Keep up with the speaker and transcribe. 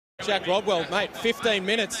Jack Rodwell, mate, 15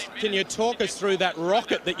 minutes. Can you talk us through that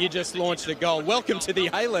rocket that you just launched at goal? Welcome to the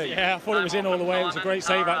A-League. Yeah, I thought it was in all the way. It was a great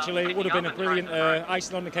save, actually. It would have been a brilliant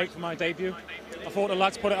icing on the cake for my debut. I thought the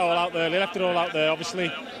lads put it all out there. They left it all out there.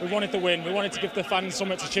 Obviously, we wanted to win. We wanted to give the fans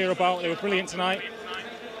something to cheer about. They were brilliant tonight.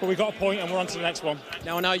 But we got a point and we're on to the next one.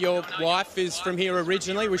 Now, I know your wife is from here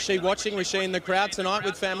originally. Was she watching? Was she in the crowd tonight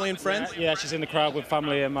with family and friends? Yeah, she's in the crowd with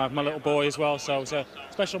family and my little boy as well. So it's a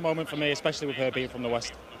special moment for me, especially with her being from the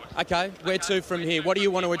West. OK, where to from here? What do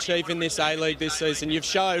you want to achieve in this A-League this season? You've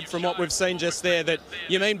showed from what we've seen just there that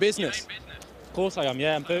you mean business. Of course I am,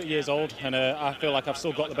 yeah. I'm 30 years old and I feel like I've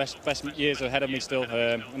still got the best years ahead of me still.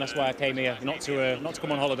 And that's why I came here, not to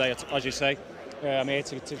come on holiday, as you say. I'm here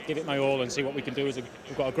to give it my all and see what we can do.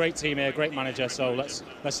 We've got a great team here, great manager, so let's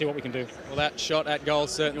see what we can do. Well, that shot at goal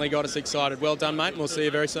certainly got us excited. Well done, mate, and we'll see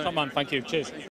you very soon. Top man, thank you. Cheers.